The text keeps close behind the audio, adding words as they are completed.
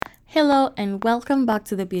Hello and welcome back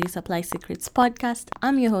to the Beauty Supply Secrets podcast.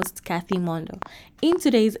 I'm your host, Kathy Mondo. In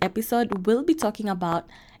today's episode, we'll be talking about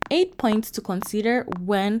 8 points to consider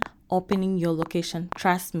when opening your location.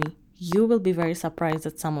 Trust me, you will be very surprised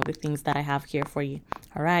at some of the things that I have here for you.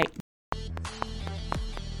 All right.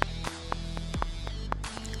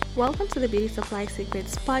 Welcome to the Beauty Supply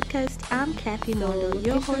Secrets podcast. I'm Kathy Mondo,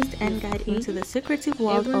 your host and guide into the secretive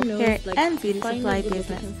world of hair and beauty supply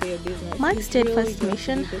business. My steadfast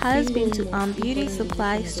mission has been to arm beauty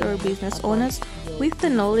supply store business owners with the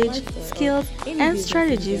knowledge, skills, and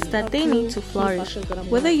strategies that they need to flourish.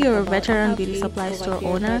 Whether you're a veteran beauty supply store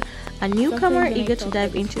owner, a newcomer eager to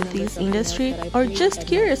dive into this industry, or just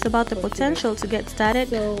curious about the potential to get started,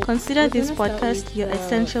 consider this podcast your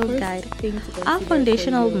essential guide. Our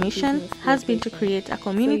foundational mission has been to create a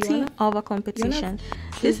community over competition.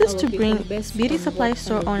 This is to bring beauty supply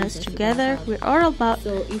store owners together. We're all about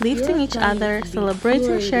lifting each other,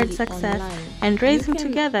 celebrating shared success, and raising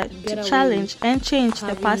together to challenge and change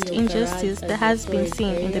the past injustice that has been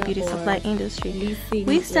seen in the beauty supply industry.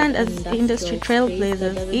 We stand as industry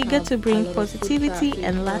trailblazers, eager to bring positivity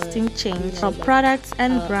and lasting change from products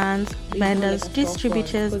and brands, vendors,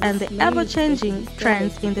 distributors, and the ever-changing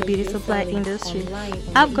trends in the beauty supply industry.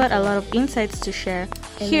 I've got a lot of insights to share.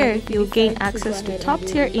 Here, you'll gain access to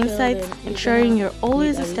top-tier insights, ensuring you're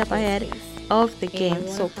always a step ahead of the game.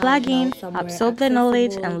 So plug in, absorb the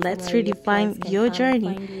knowledge, and let's redefine your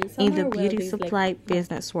journey in the beauty supply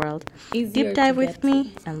business world. Deep dive with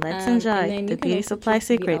me, and let's enjoy the Beauty Supply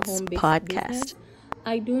Secrets podcast.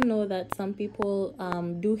 I do know that some people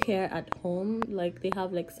do hair at home, like they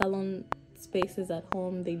have like salon spaces at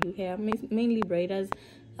home. They do hair, mainly braiders,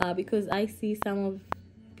 because I see some of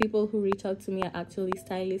people who reach out to me are actually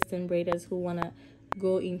stylists and braiders who want to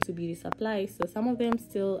go into beauty supply. So some of them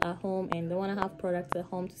still are home and they want to have products at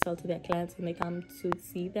home to sell to their clients when they come to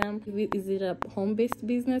see them. Is it a home-based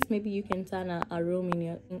business? Maybe you can turn a room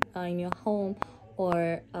in your home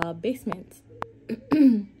or a basement.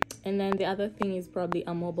 And then the other thing is probably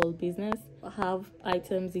a mobile business. Have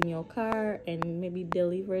items in your car and maybe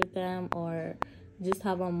deliver them, or just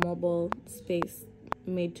have a mobile space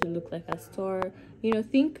made to look like a store.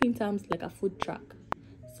 Think in terms like a food truck.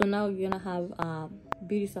 So now you're gonna have a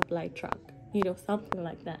beauty supply truck, something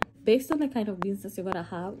like that. Based on the kind of business you're gonna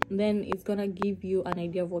have, then it's gonna give you an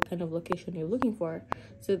idea of what kind of location you're looking for.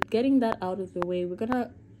 So getting that out of the way, we're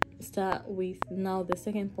gonna start with now the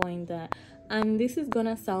second point and this is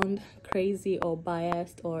gonna sound crazy or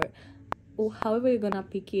biased or however you're gonna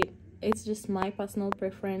pick it. It's just my personal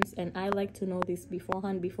preference, and I like to know this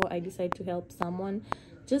beforehand before I decide to help someone,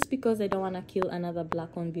 just because I don't want to kill another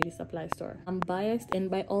black-owned beauty supply store. I'm biased, and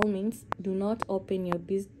by all means, do not open your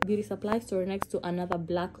beauty supply store next to another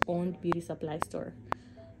black-owned beauty supply store.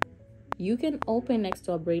 You can open next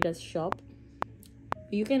to a braider's shop.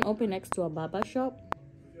 You can open next to a barber shop,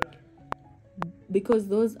 because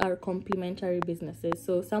those are complementary businesses.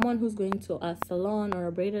 So someone who's going to a salon or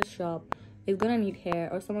a braider's shop is gonna need hair,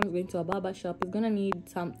 or someone who's going to a barber shop is gonna need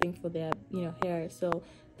something for their hair. So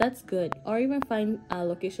that's good. Or even find a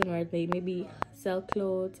location where they maybe sell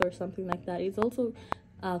clothes or something like that. It's also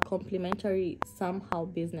a complementary somehow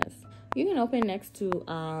business. You can open next to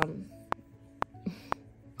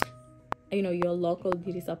your local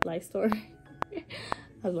beauty supply store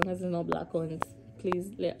as long as there's no black ones.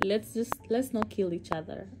 Please, let's not kill each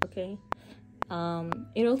other, okay?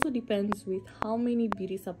 It also depends with how many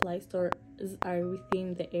beauty supply stores are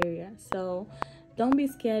within the area. So don't be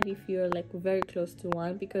scared if you're like very close to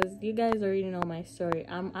one, because you guys already know my story.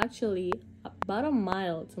 I'm actually about a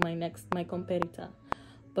mile to my competitor,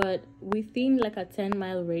 but within like a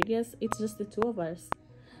 10-mile radius, it's just the two of us.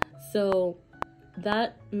 So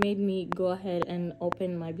that made me go ahead and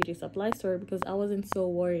open my beauty supply store, because I wasn't so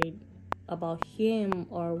worried about him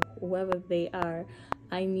or whoever they are.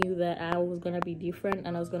 I knew that I was going to be different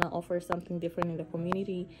and I was going to offer something different in the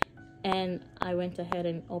community, and I went ahead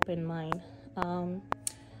and opened mine.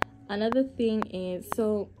 Another thing is,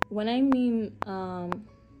 so when I mean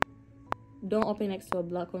don't open next to a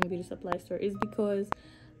black-owned beauty supply store, is because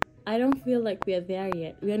I don't feel like we are there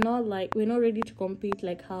yet. We're not ready to compete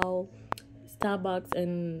like how Starbucks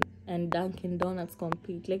and Dunkin' Donuts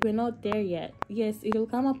compete. Like, we're not there yet. Yes, it'll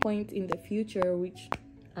come a point in the future, which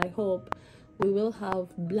I hope we will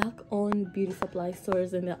have black-owned beauty supply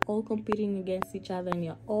stores, and they're all competing against each other, and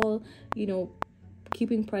you're all,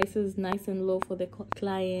 keeping prices nice and low for the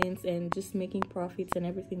clients and just making profits and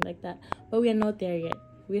everything like that. But we are not there yet.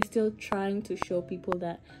 We're still trying to show people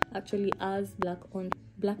that actually as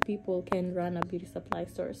black people can run a beauty supply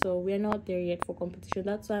store. So we're not there yet for competition.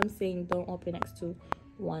 That's why I'm saying don't open next to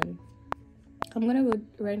one. I'm gonna go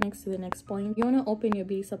right next to the next point. You wanna open your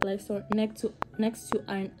beauty supply store next to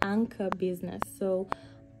an anchor business. So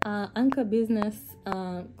anchor business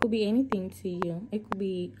could be anything to you. It could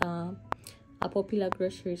be a popular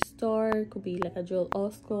grocery store, it could be like a Joel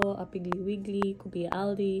Osco, a Piggly Wiggly, could be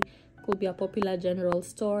Aldi, could be a popular general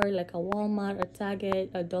store like a Walmart, a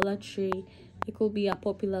Target, a Dollar Tree. It could be a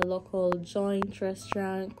popular local joint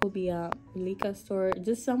restaurant, could be a liquor store,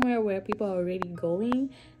 just somewhere where people are already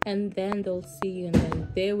going, and then they'll see you and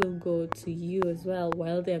then they will go to you as well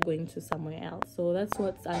while they're going to somewhere else. So that's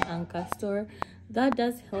what's an anchor store. That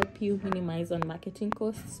does help you minimize on marketing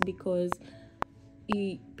costs because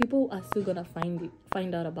people are still gonna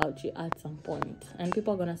find out about you at some point, and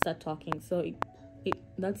people are gonna start talking. So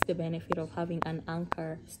that's the benefit of having an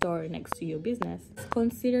anchor store next to your business.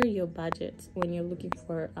 Consider your budget when you're looking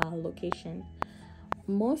for a location.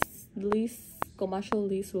 Most commercial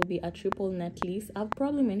lease will be a triple net lease. I've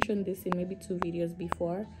probably mentioned this in maybe 2 videos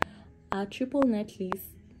before. A triple net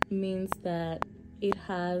lease means that it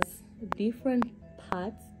has different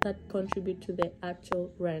parts that contribute to the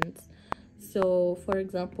actual rent. So for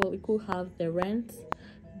example, it could have the rent,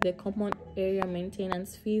 the common area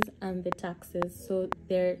maintenance fees, and the taxes. So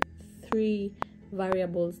there are 3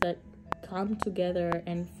 variables that come together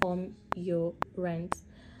and form your rent.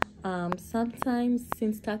 Sometimes,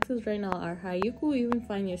 since taxes right now are high, you could even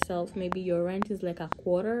find yourself, maybe your rent is like a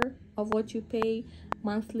quarter of what you pay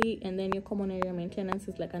monthly, and then your common area maintenance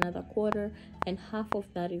is like another quarter, and half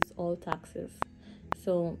of that is all taxes.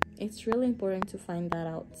 So it's really important to find that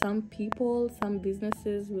out. Some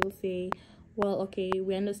businesses will say, well, okay,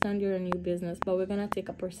 we understand you're a new business, but we're gonna take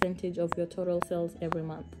a percentage of your total sales every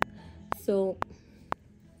month. So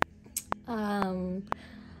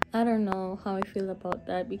I don't know how I feel about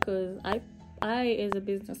that, because I as a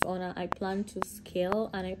business owner, I plan to scale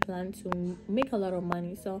and I plan to make a lot of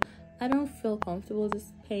money. So I don't feel comfortable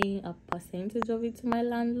just paying a percentage of it to my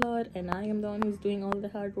landlord, and I am the one who's doing all the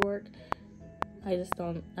hard work. I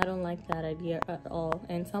don't like that idea at all.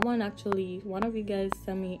 And one of you guys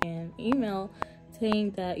sent me an email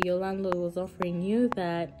saying that your landlord was offering you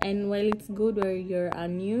that, and while it's good where you're a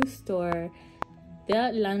new store,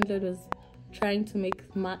 that landlord was trying to make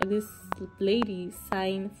this lady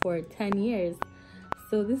sign for 10 years.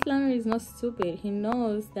 So this landlord is not stupid. He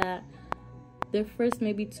knows that the first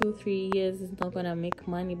maybe 2-3 years is not gonna make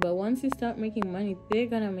money, but once you start making money, they're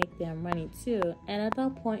gonna make their money too, and at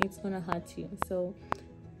that point it's gonna hurt you. So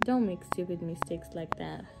don't make stupid mistakes like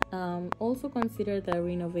that. Also consider the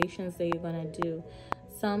renovations that you're gonna do.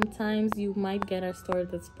 Sometimes you might get a store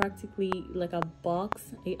that's practically like a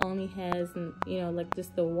box. It only has like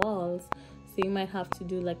just the walls, so you might have to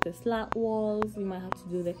do like the slat walls, you might have to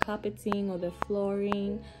do the carpeting or the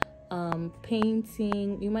flooring,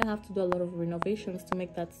 painting. You might have to do a lot of renovations to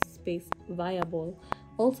make that space viable.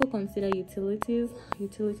 Also consider utilities.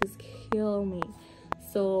 Utilities kill me.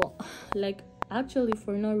 So actually,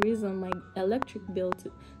 for no reason, my electric bill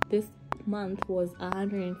this month was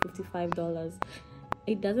 $155.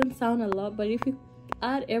 It doesn't sound a lot, but if you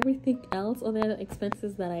add everything else, all the other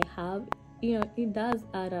expenses that I have, it does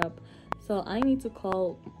add up. So I need to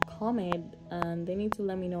call ComEd and they need to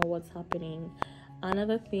let me know what's happening.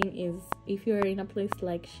 Another thing is, if you're in a place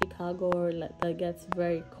like Chicago or that gets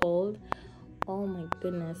very cold, oh my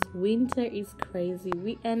goodness, winter is crazy.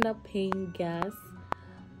 We end up paying gas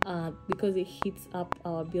because it heats up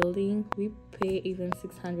our building. We pay even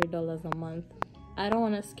 $600 a month. I don't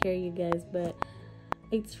want to scare you guys, but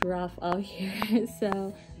it's rough out here.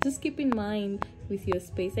 So just keep in mind with your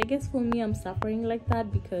space. I guess for me, I'm suffering like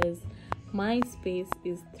that because my space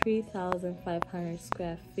is 3,500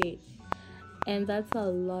 square feet. And that's a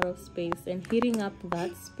lot of space, and heating up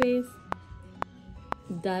that space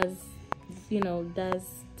does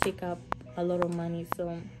take up a lot of money.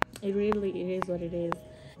 So it is what it is.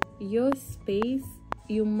 Your space,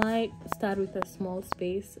 you might start with a small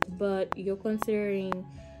space, but you're considering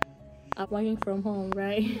working from home,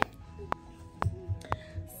 right?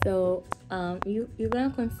 So you're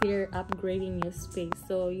gonna consider upgrading your space.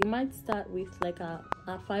 So you might start with like a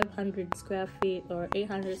 500 square feet or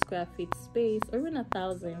 800 square feet space, or even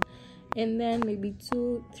 1,000, and then maybe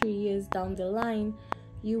 2-3 years down the line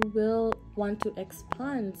you will want to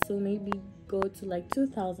expand. So maybe go to like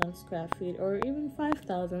 2,000 square feet or even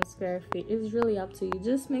 5,000 square feet. It's really up to you.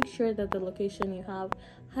 Just make sure that the location you have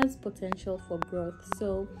has potential for growth.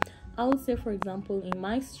 So I would say, for example, in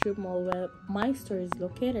my strip mall where my store is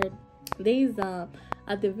located, there is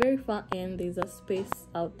at the very far end, there's a space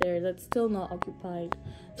out there that's still not occupied.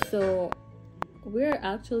 So we're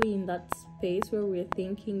actually in that space where we're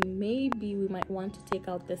thinking maybe we might want to take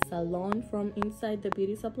out the salon from inside the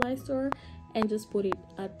beauty supply store and just put it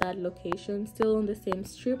at that location, still on the same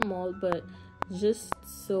strip mall, but just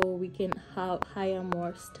so we can hire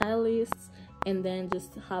more stylists, and then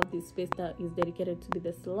just have this space that is dedicated to be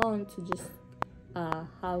the salon, to just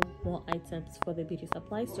have more items for the beauty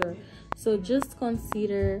supply store. So just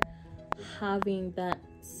consider having that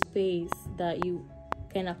space that you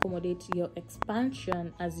can accommodate your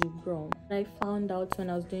expansion as you grow. What I found out when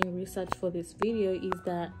I was doing research for this video is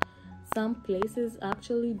that some places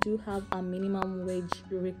actually do have a minimum wage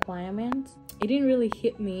requirement. It didn't really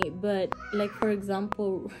hit me, but like for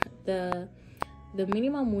example, the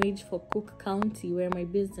minimum wage for Cook County, where my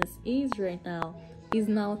business is right now, is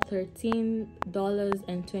now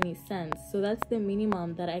 $13.20. So that's the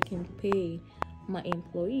minimum that I can pay my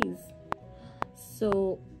employees.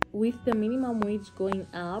 So with the minimum wage going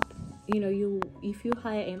up, if you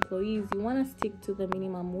hire employees, you want to stick to the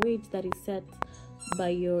minimum wage that is set by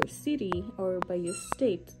your city or by your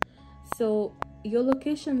state. So your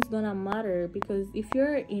location is gonna matter, because if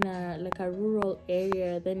you're in a rural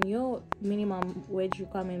area, then your minimum wage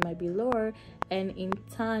requirement might be lower, and in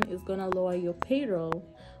turn is gonna lower your payroll.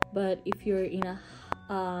 But if you're in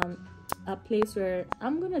a place where,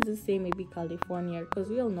 I'm gonna just say maybe California, because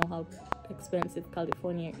we all know how expensive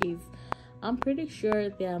California is, I'm pretty sure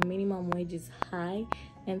their minimum wage is high,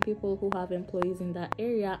 and people who have employees in that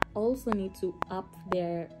area also need to up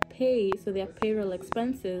their pay, so their payroll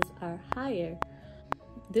expenses are higher.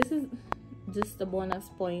 This is just a bonus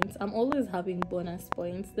point. I'm always having bonus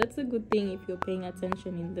points. That's a good thing if you're paying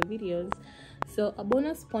attention in the videos. So a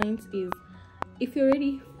bonus point is, if you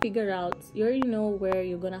already figure out, you already know where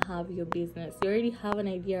you're gonna have your business, you already have an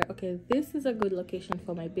idea, okay, this is a good location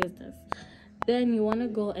for my business, then you want to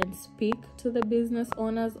go and speak to the business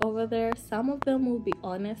owners over there. Some of them will be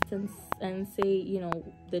honest and say,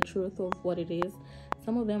 the truth of what it is.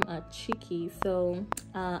 Some of them are cheeky. So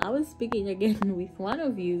I was speaking again with one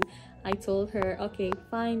of you. I told her, okay,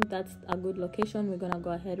 fine, that's a good location, we're gonna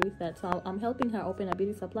go ahead with that. So I'm helping her open a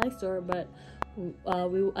beauty supply store, but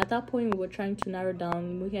we at that point we were trying to narrow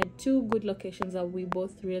down. We had two good locations that we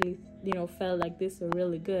both really felt like this were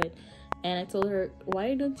really good. And I told her,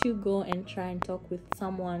 why don't you go and try and talk with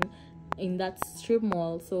someone in that strip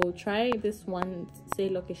mall? So try this one, say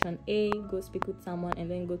location A, go speak with someone,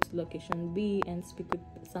 and then go to location B and speak with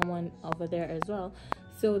someone over there as well.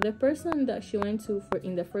 So the person that she went to for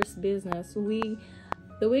in the first business,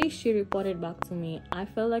 the way she reported back to me, I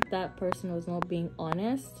felt like that person was not being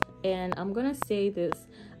honest. And I'm gonna say this,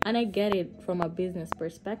 and I get it from a business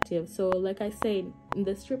perspective. So like I said, in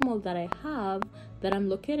the strip mall that I'm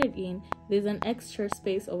located in, there's an extra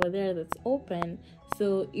space over there that's open.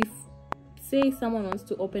 So if, say, someone wants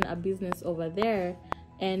to open a business over there,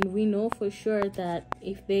 and we know for sure that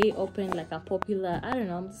if they open like a popular, I don't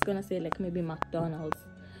know, I'm just gonna say like maybe McDonald's,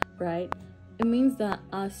 right? It means that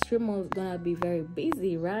our strip mall is gonna be very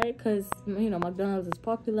busy, right? Because McDonald's is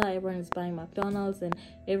popular, everyone is buying McDonald's, and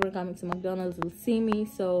everyone coming to McDonald's will see me,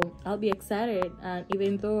 so I'll be excited. And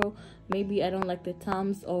even though maybe I don't like the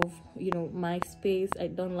terms of my space, I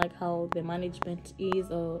don't like how the management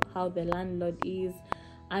is or how the landlord is,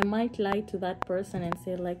 I might lie to that person and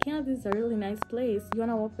say like, yeah, this is a really nice place, you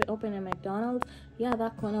wanna open a McDonald's? Yeah,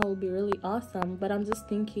 that corner will be really awesome. But I'm just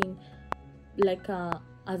thinking like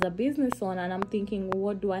as a business owner, and I'm thinking,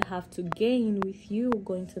 what do I have to gain with you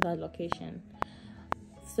going to that location?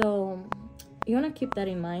 So you want to keep that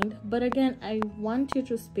in mind. But again, I want you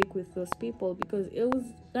to speak with those people, because it was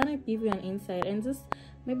gonna give you an insight, and just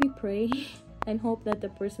maybe pray and hope that the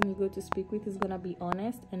person you go to speak with is gonna be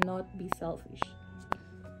honest and not be selfish.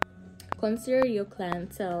 Consider your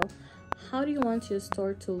clientele. How do you want your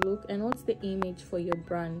store to look, and what's the image for your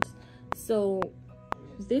brand? So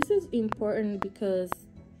this is important because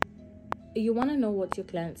you want to know what your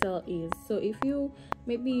clientele is. So if you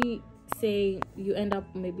maybe say you end up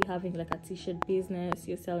maybe having like a t-shirt business,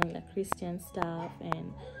 you're selling like Christian stuff,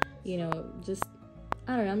 and just,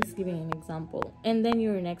 I don't know, I'm just giving an example, and then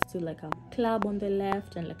you're next to like a club on the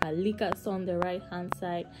left and like a liquor store on the right hand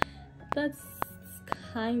side, that's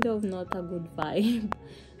kind of not a good vibe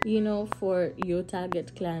for your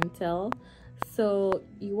target clientele. So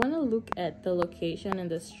you want to look at the location in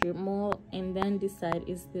the strip mall and then decide,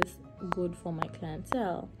 is this good for my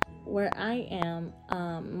clientele? Where I am,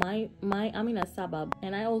 I'm in a suburb,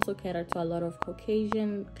 and I also cater to a lot of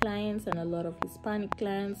Caucasian clients and a lot of Hispanic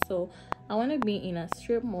clients. So I want to be in a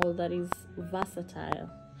strip mall that is versatile,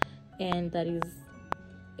 and that is,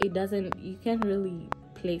 you can't really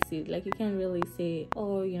place it, like you can't really say,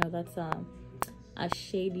 oh, that's a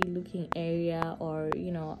shady looking area, or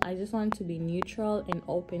I just want to be neutral and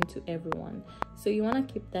open to everyone. So you want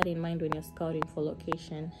to keep that in mind when you're scouting for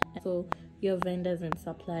location. So your vendors and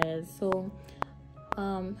suppliers. So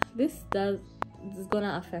this is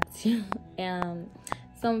gonna affect you. And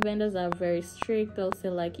some vendors are very strict. They'll say,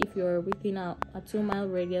 like, if you're within a 2-mile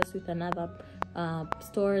radius with another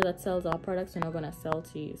store that sells our products, we're not gonna sell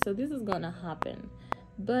to you. So this is gonna happen.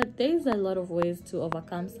 But there's a lot of ways to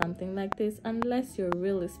overcome something like this, unless you're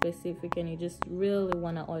really specific and you just really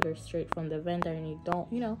want to order straight from the vendor, and you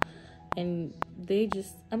don't, and they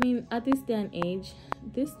just, at this day and age,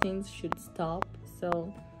 these things should stop.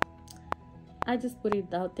 So I just put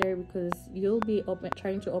it out there, because you'll be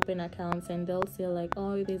trying to open accounts, and they'll say, like,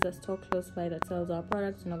 oh, there's a store close by that sells our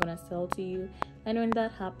products, we're not gonna sell to you. And when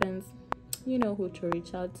that happens, you know who to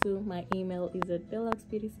reach out to. My email is at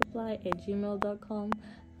bellaxbeautysupply@gmail.com.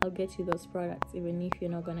 I'll get you those products. Even if you're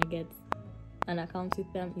not gonna get an account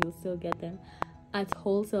with them, you'll still get them at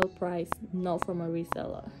wholesale price, not from a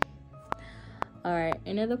reseller. Alright,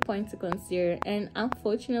 another point to consider, and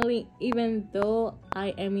unfortunately, even though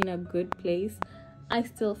I am in a good place, I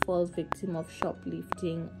still fall victim of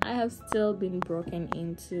shoplifting. I have still been broken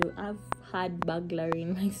into. I've had burglary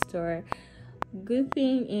in my store. Good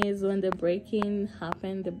thing is, when the break-in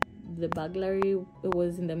happened, the burglary, it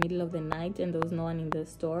was in the middle of the night and there was no one in the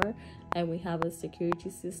store, and we have a security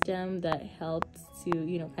system that helped to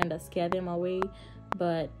kind of scare them away.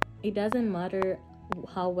 But it doesn't matter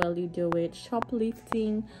how well you do it.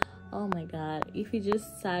 Shoplifting, oh my god, if you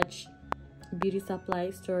just search beauty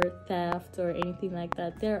supply store theft or anything like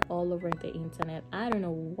that, they're all over the internet. I don't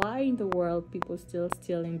know why in the world people still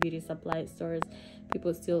steal in beauty supply stores,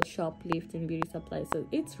 people still shoplift in beauty supply. So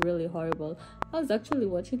it's really horrible. I was actually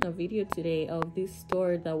watching a video today of this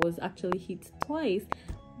store that was actually hit twice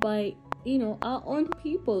by our own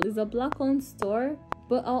people. It's a black owned store,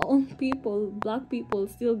 but our own people, black people,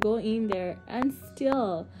 still go in there and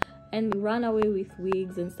steal and run away with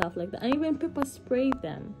wigs and stuff like that, and even pepper spray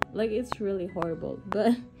them. Like, it's really horrible.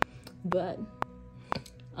 But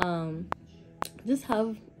just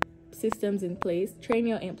have systems in place, train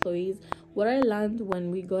your employees. What I learned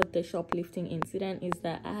when we got the shoplifting incident is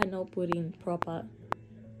that I had not put in proper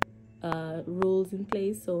rules in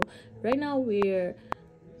place. So right now we're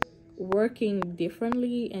working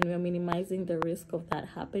differently, and we're minimizing the risk of that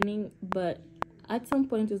happening, but at some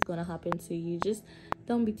point it's gonna happen to you. Just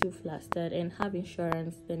don't be too flustered, and have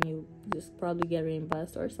insurance. Then you just probably get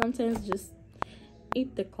reimbursed, or sometimes just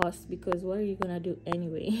eat the cost, because what are you gonna do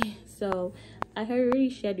anyway? So I had already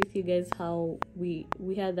shared with you guys how we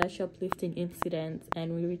had that shoplifting incident,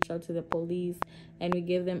 and we reached out to the police, and we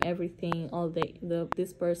gave them everything, all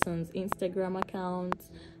this person's Instagram account,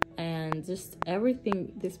 and just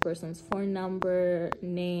everything, this person's phone number,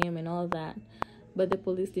 name, and all that. But the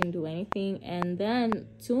police didn't do anything. And then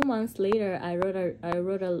 2 months later, I wrote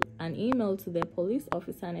an email to the police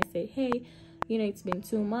officer, and I said, hey, it's been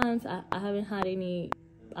 2 months, I haven't had any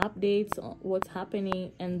updates on what's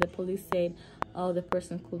happening. And the police said, oh, the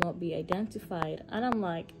person could not be identified. And I'm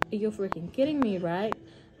like, you're freaking kidding me, right?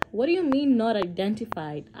 What do you mean not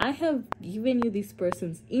identified? I have given you this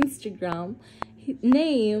person's Instagram,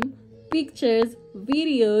 name, pictures,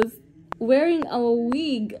 videos, wearing our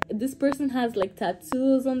wig. This person has like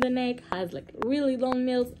tattoos on the neck, has like really long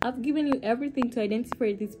nails. I've given you everything to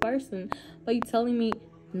identify this person, but you're telling me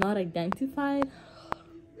not identified?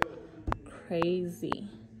 Crazy.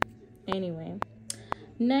 Anyway,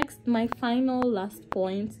 next, my last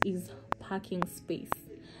point is parking space.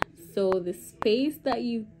 So the space that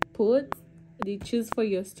you choose for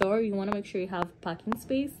your store, you want to make sure you have parking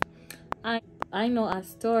space. I know a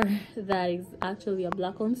store that is actually a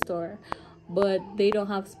black-owned store, but they don't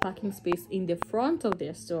have parking space in the front of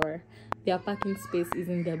their store. Their parking space is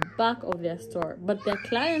in the back of their store, but their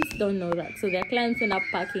clients don't know that. So their clients end up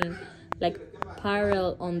parking like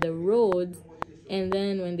parallel on the road, and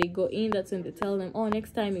then when they go in, that's when they tell them, oh,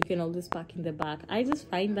 next time you can always park in the back. I just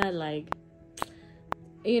find that, like,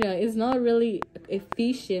 it's not really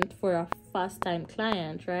efficient for a first-time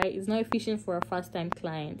client, right? It's not efficient for a first-time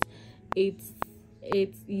client. It's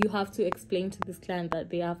you have to explain to this client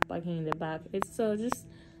that they have parking in the back.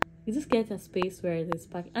 You just get a space where there's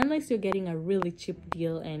parking, unless you're getting a really cheap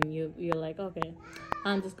deal and you're like, okay,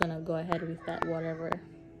 I'm just gonna go ahead with that, whatever.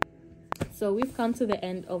 So we've come to the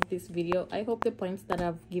end of this video. I hope the points that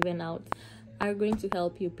I've given out are going to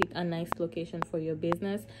help you pick a nice location for your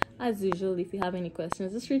business. As usual, if you have any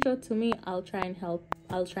questions, just reach out to me. I'll try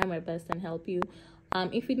my best and help you.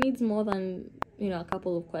 If it needs more than a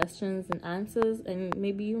couple of questions and answers, and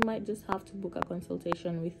maybe you might just have to book a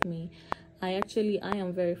consultation with me. I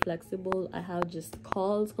am very flexible. I have just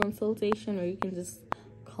calls consultation, or you can just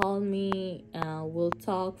call me. We'll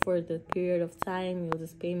talk for the period of time. You'll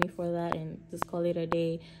just pay me for that and just call it a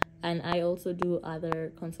day. And I also do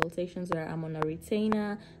other consultations where I'm on a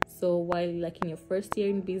retainer. So while like in your first year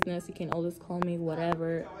in business, you can always call me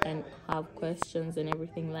whatever and have questions and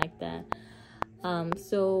everything like that.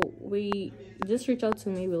 So we just reach out to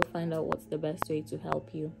me. We'll find out what's the best way to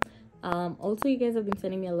help you. Also, you guys have been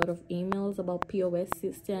sending me a lot of emails about POS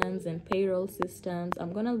systems and payroll systems.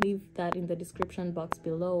 I'm gonna leave that in the description box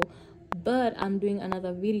below, but I'm doing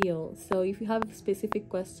another video. So if you have specific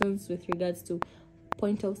questions with regards to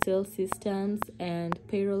point of sale systems and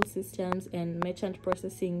payroll systems and merchant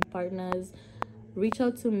processing partners, reach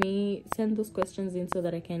out to me, send those questions in so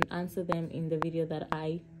that I can answer them in the video that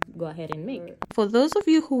I go ahead and make. For those of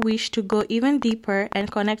you who wish to go even deeper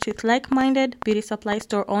and connect with like-minded beauty supply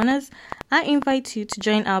store owners, I invite you to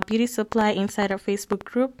join our Beauty Supply Insider Facebook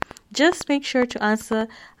group. Just make sure to answer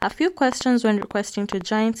a few questions when requesting to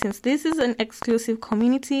join. Since this is an exclusive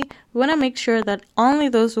community, we want to make sure that only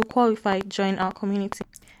those who qualify join our community.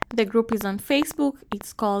 The group is on Facebook.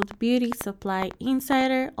 It's called Beauty Supply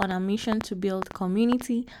Insider, on a mission to build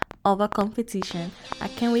community over competition. I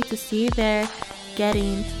can't wait to see you there. Get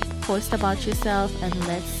in, post about yourself, and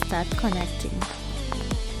let's start connecting.